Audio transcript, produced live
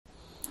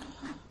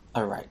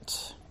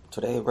Alright,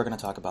 today we're going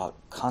to talk about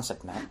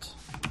ConceptNet.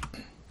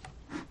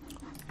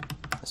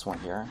 This one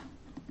here.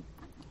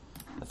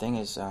 The thing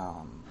is,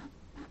 so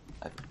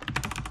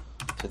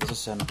this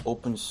is an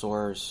open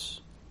source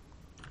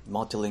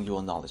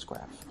multilingual knowledge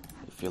graph.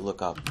 If you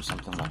look up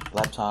something like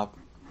laptop,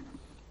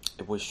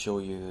 it will show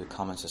you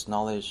common sense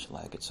knowledge,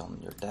 like it's on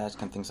your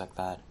desk and things like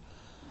that.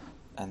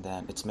 And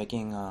then it's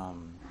making,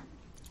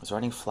 it's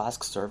running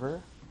Flask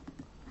server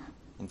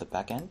in the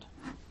backend.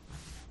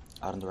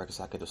 I don't know where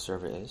exactly the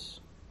server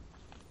is.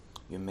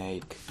 You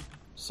make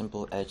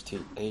simple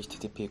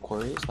HTTP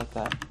queries like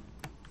that,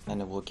 and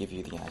it will give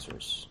you the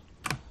answers.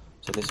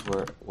 So this is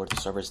where the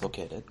server is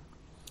located.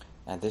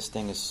 And this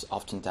thing is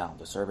often down.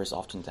 The server is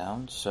often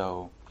down,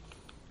 so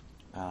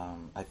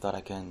I thought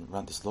I can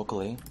run this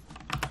locally.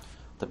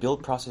 The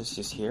build process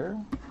is here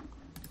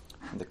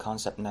in the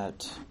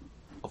ConceptNet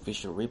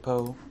official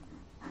repo,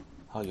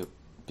 how you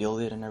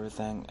build it and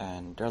everything,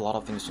 and there are a lot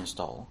of things to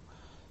install.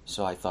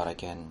 So I thought I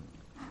can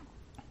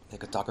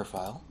make a Docker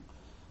file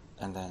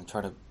and then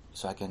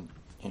so I can,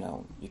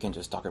 you can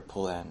just Docker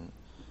pull and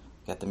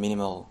get the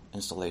minimal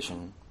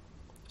installation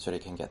so they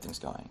can get things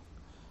going.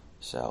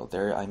 So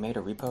there I made a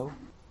repo.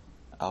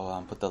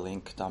 I'll put the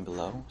link down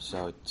below,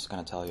 so it's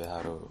going to tell you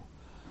how to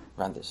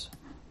run this.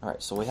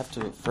 Alright, so we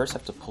first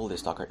have to pull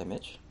this Docker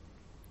image.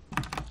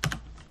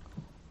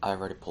 I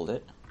already pulled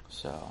it,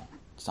 so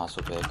it's not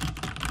so big.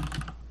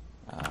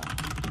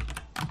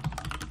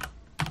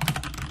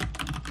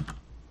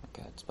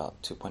 It's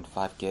about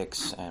 2.5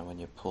 gigs, and when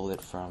you pull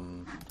it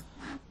from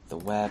the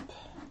web,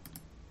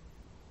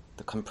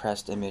 the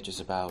compressed image is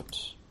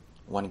about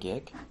 1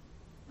 gig.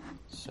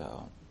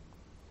 So,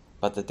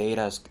 but the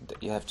data is,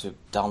 you have to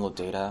download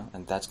data,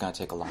 and that's going to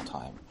take a long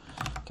time.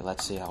 Okay,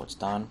 let's see how it's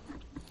done.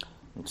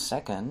 And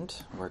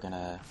second, we're going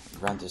to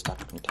run this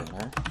Docker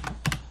container,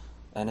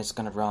 and it's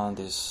going to run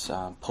this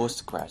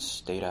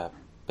Postgres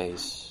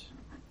database,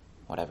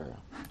 whatever.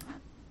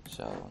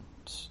 So,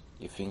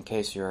 if in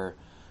case you're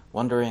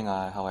wondering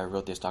how I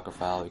wrote this Docker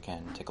file, you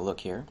can take a look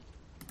here.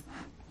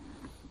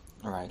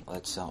 Alright,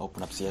 let's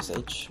open up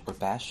CSH or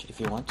Bash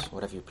if you want,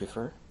 whatever you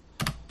prefer.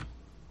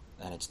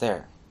 And it's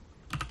there.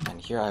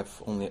 And here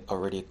I've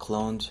already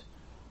cloned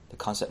the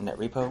ConceptNet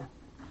repo.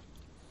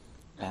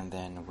 And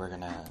then we're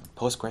gonna,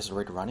 Postgres is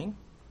already running.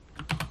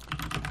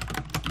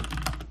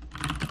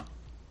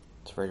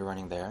 It's already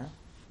running there.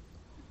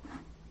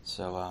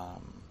 So,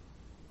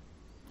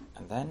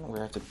 and then we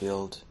have to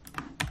build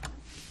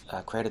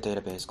create a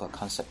database called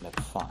ConceptNet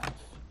 5.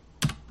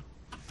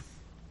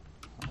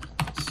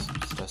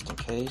 Just in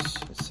case,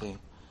 let's see.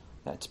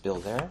 Yeah, it's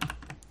built there.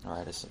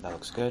 Alright, that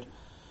looks good.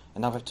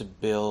 And now we have to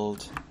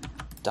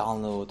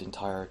download the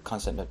entire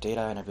ConceptNet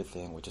data and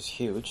everything, which is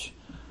huge.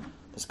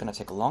 It's going to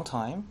take a long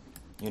time.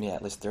 You need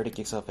at least 30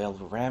 gigs of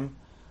available RAM,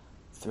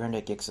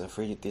 300 gigs of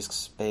free disk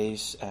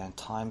space, and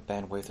time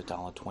bandwidth to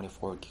download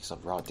 24 gigs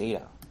of raw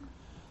data.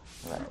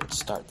 Alright, let's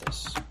start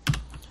this.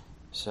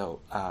 So,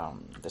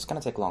 this is going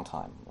to take a long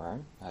time, right?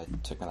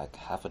 It took me like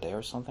half a day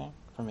or something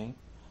for me.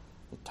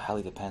 It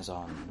highly depends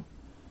on,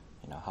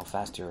 how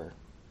fast your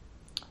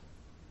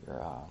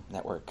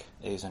network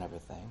is and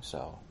everything.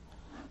 So,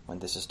 when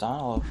this is done,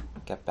 I'll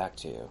get back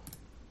to you.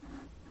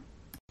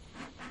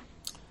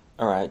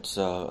 Alright,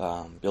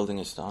 so building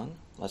is done.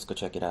 Let's go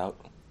check it out.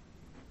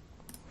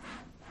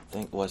 I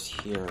think it was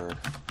here.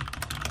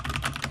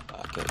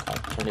 Okay, I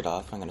turned it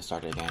off. I'm going to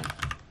start it again.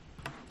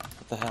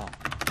 What the hell?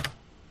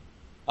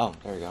 Oh,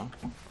 there we go.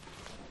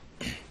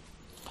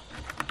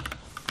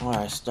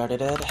 Alright,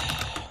 started it.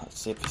 Let's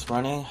see if it's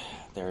running.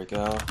 There we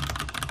go.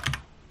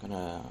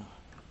 Gonna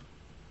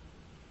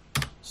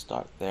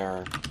start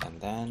there and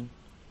then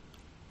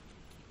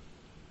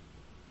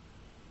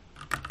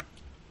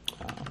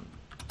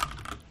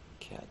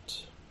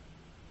get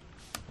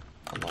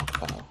a log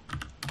file.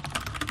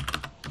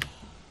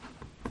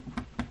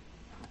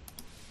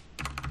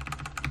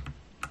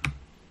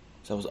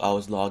 So I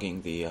was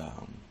logging the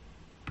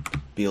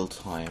build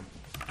time.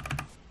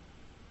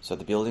 So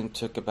the building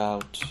took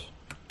about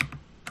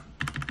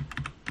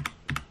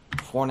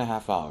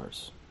 4.5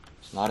 hours.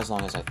 It's not as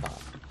long as I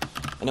thought.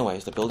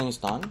 Anyways, the building is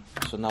done.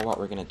 So now what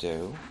we're gonna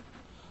do,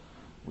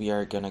 we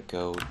are gonna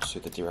go to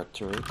the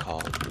directory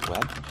called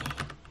web,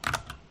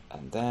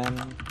 and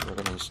then we're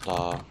gonna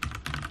install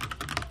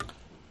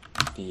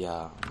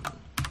the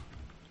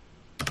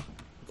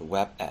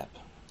web app.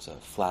 It's a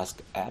Flask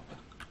app.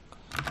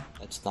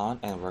 It's done,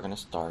 and we're gonna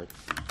start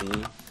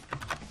the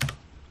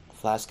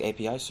Flask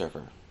API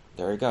server.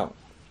 There we go.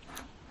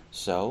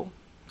 So,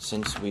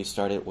 since we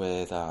started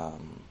with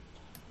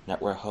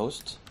network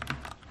host,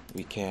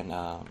 we can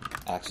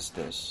access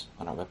this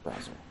on our web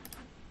browser.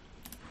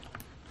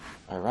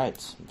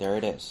 Alright, there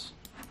it is.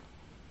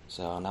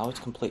 So now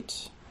it's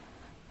complete.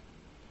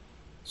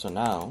 So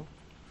now,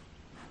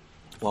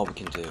 what we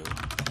can do,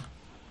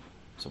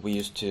 so we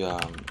used to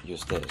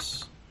use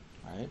this,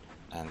 right?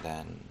 And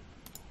then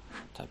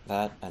type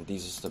that, and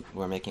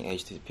we're making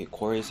HTTP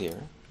queries here,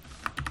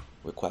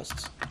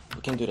 requests.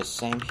 We can do the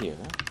same here,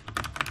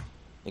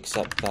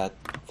 except that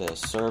the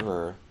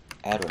server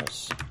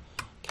address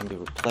can be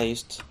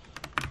replaced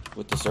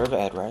with the server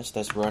address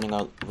that's running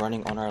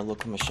on our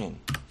local machine.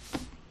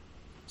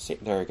 See,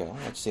 there you go.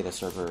 Let's see the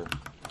server.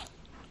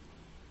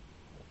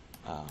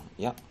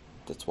 Yeah,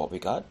 that's what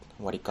it got,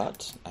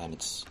 and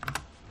it's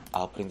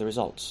outputting the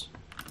results.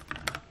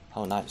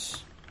 How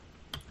nice.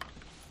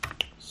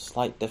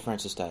 Slight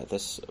difference is that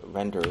this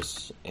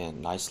renders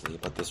in nicely,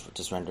 but this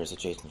just renders a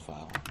JSON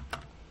file.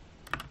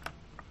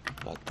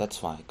 But that's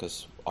fine,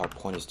 because our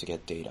point is to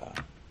get data.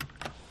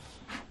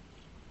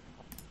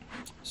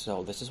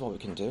 So this is what we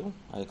can do.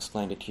 I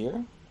explained it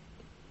here.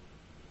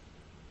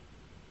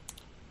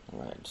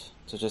 Alright,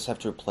 so just have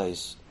to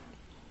replace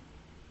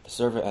the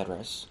server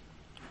address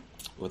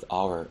with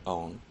our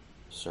own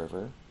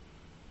server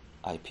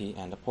IP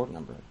and the port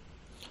number.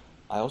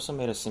 I also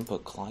made a simple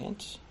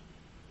client.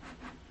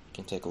 You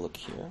can take a look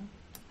here.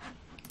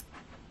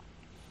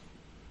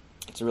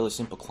 It's a really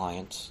simple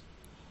client.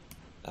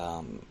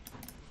 So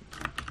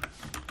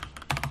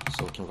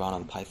we can run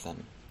on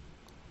Python.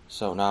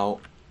 So now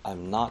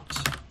I'm not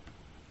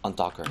on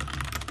Docker.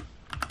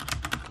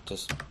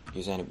 Just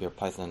use any of your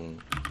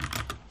Python.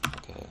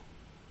 Okay,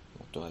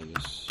 what do I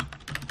use?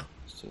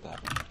 Let's do that.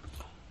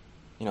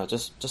 You know,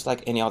 just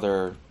like any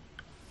other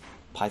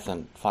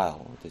Python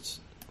file, there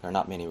are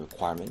not many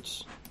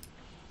requirements.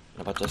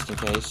 But just in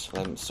case,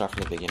 let me start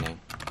from the beginning.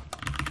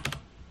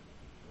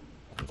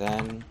 And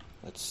then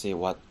let's see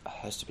what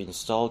has to be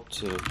installed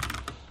to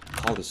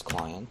call this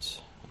client.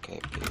 Okay,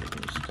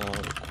 install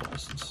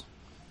requests.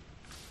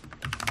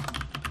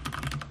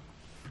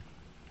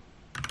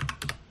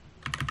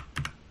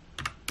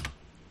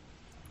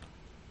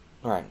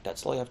 Alright,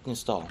 that's all you have to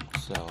install.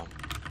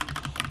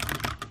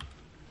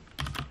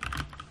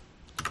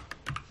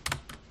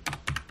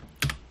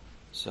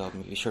 So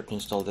be sure to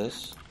install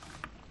this.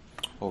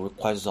 Or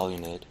request is all you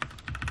need.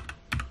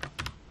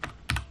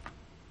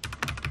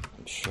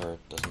 I'm sure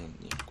it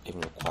doesn't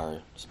even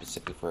require a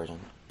specific version.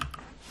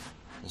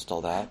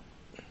 Install that.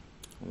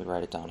 Let me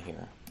write it down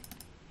here.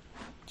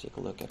 Take a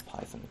look at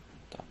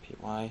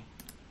python.py.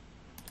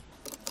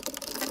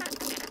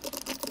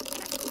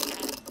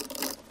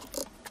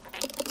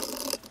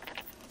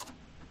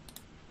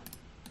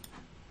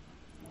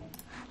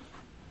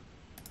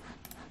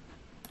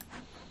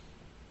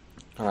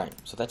 Alright,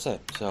 so that's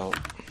it. So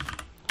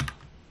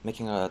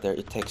making there,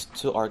 it takes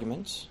two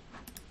arguments,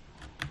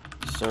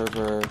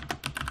 server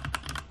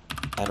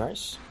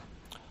address.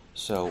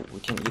 So we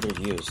can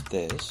either use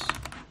this,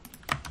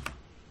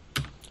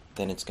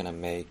 then it's gonna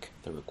make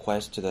the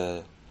request to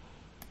the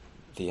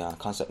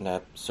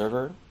ConceptNet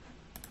server,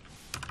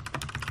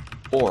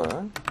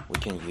 or we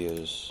can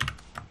use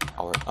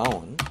our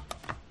own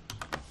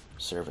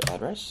server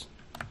address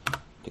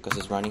because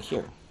it's running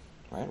here,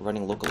 right?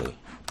 Running locally.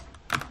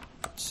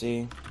 Let's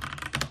see.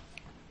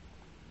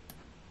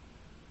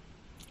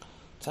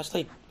 It's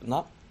actually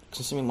not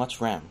consuming much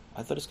RAM.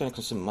 I thought it's going to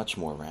consume much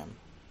more RAM,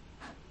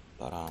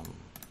 but not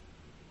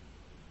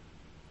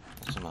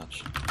so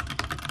much.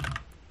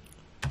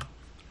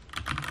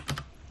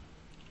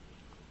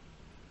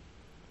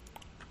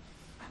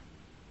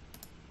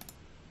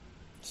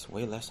 It's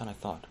way less than I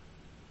thought.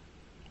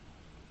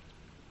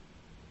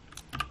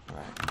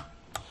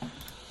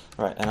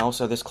 Alright, and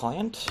also this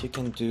client, you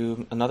can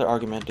do another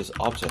argument is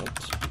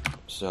object.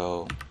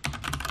 So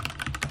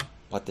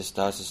what this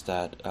does is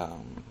that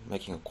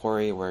making a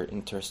query, we're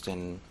interested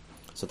in,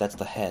 so that's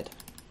the head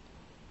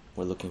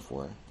we're looking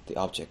for. The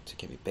object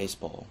can be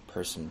baseball,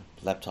 person,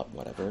 laptop,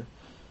 whatever,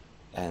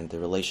 and the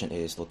relation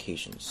is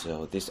location.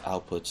 So this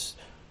outputs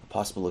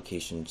possible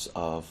locations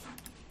of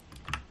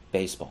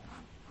baseball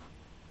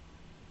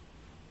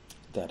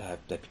that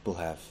people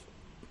have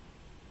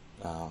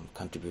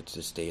contributed to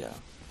this data.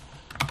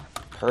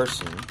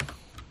 Person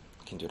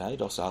can do that.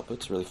 It also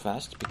outputs really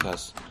fast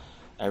because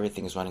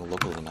everything is running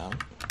locally now.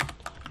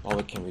 All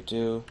we can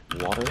redo,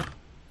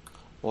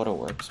 water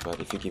works, but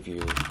if you give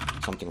you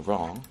something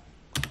wrong,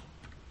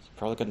 it's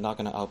probably not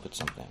going to output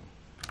something.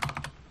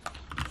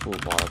 Full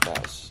bar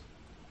bass,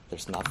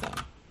 there's nothing,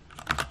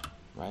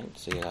 right?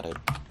 So you gotta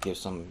give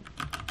something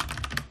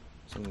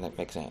that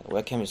makes sense.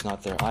 Webcam is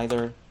not there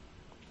either.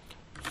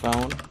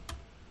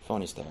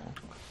 Phone is there.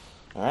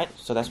 Alright,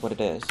 so that's what it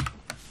is.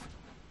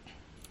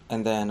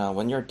 And then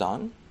when you're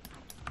done,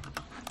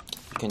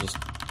 you can just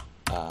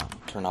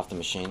turn off the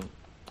machine,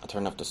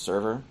 turn off the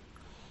server.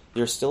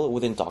 You're still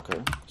within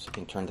Docker, so you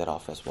can turn that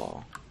off as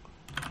well.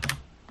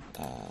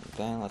 And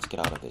then let's get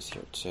out of this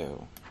here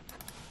too.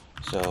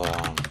 So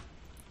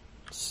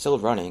still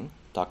running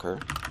Docker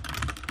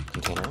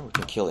container, we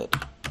can kill it.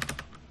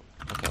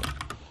 Okay.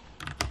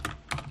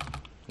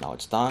 Now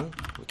it's done.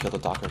 We kill the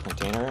Docker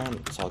container and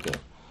it's all good.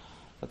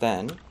 But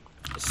then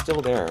it's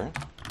still there.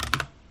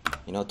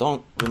 You know,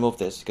 don't remove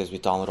this because we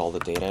download all the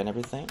data and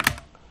everything.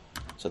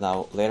 So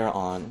now later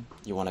on,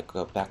 you want to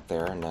go back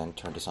there and then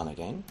turn this on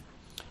again.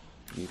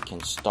 You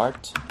can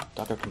start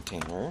Docker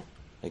container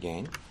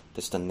again.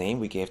 This is the name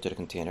we gave to the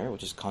container,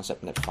 which is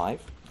ConceptNet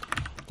 5.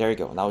 There you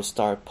go. Now it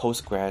start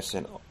Postgres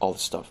and all the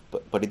stuff,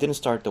 but it didn't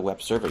start the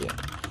web server yet.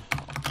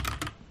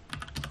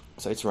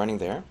 So it's running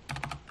there.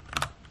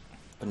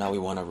 but now we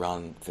want to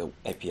run the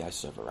API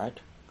server, right?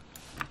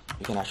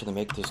 You can actually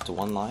make this to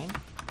one line.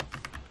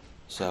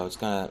 So it's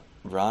gonna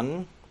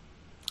run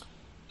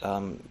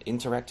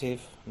interactive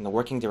in the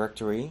working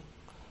directory.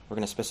 We're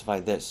gonna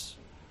specify this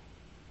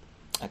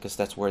because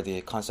that's where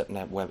the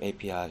ConceptNet web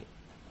API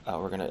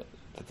we're gonna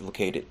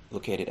locate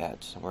it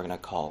at. So we're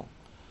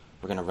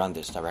gonna run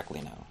this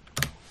directly now.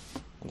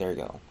 And there you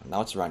go. Now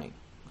it's running.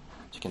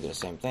 So you can do the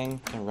same thing.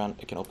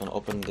 You can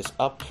open this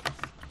up,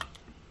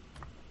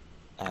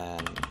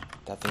 and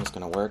that thing's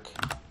gonna work,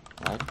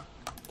 right?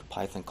 The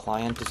Python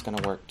client is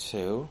gonna work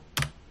too.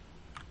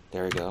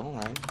 There you go,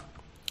 right?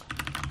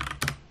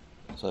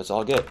 So it's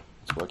all good.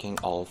 It's working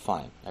all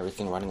fine.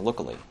 Everything running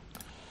locally.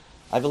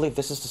 I believe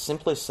this is the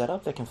simplest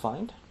setup they can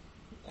find.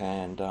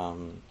 And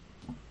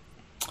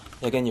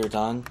again, you're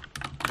done.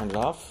 Turn it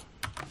off.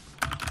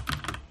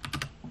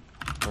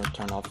 Or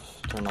turn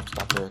off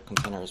Docker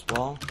container as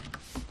well.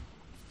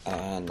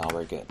 And now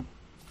we're good.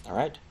 All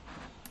right.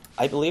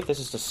 I believe this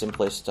is the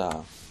simplest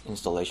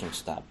installation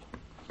step.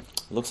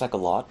 It looks like a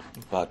lot,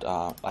 but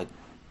I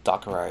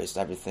Dockerized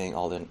everything,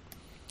 all the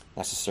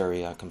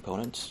necessary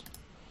components.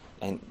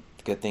 And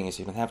the good thing is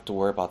you don't have to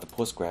worry about the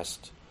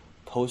Postgres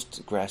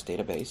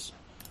database.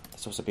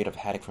 This was a bit of a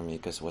headache for me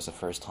because it was the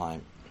first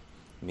time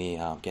me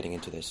getting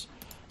into this.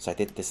 So I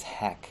did this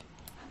hack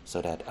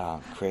so that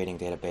creating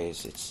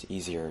database, it's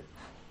easier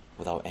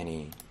without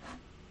any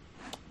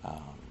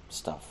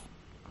stuff.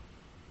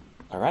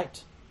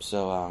 Alright,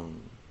 so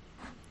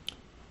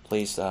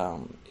please,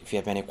 if you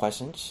have any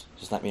questions,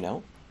 just let me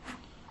know.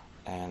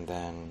 And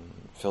then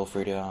feel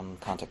free to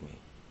contact me.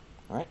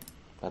 Alright,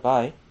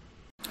 bye-bye.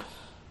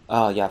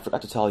 Yeah, I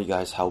forgot to tell you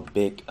guys how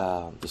big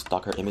this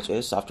Docker image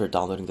is after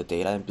downloading the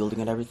data and building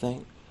and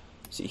everything.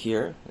 See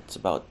here, it's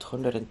about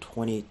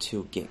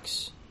 222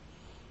 gigs.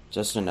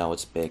 Just to know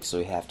it's big, so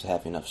you have to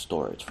have enough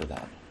storage for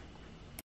that.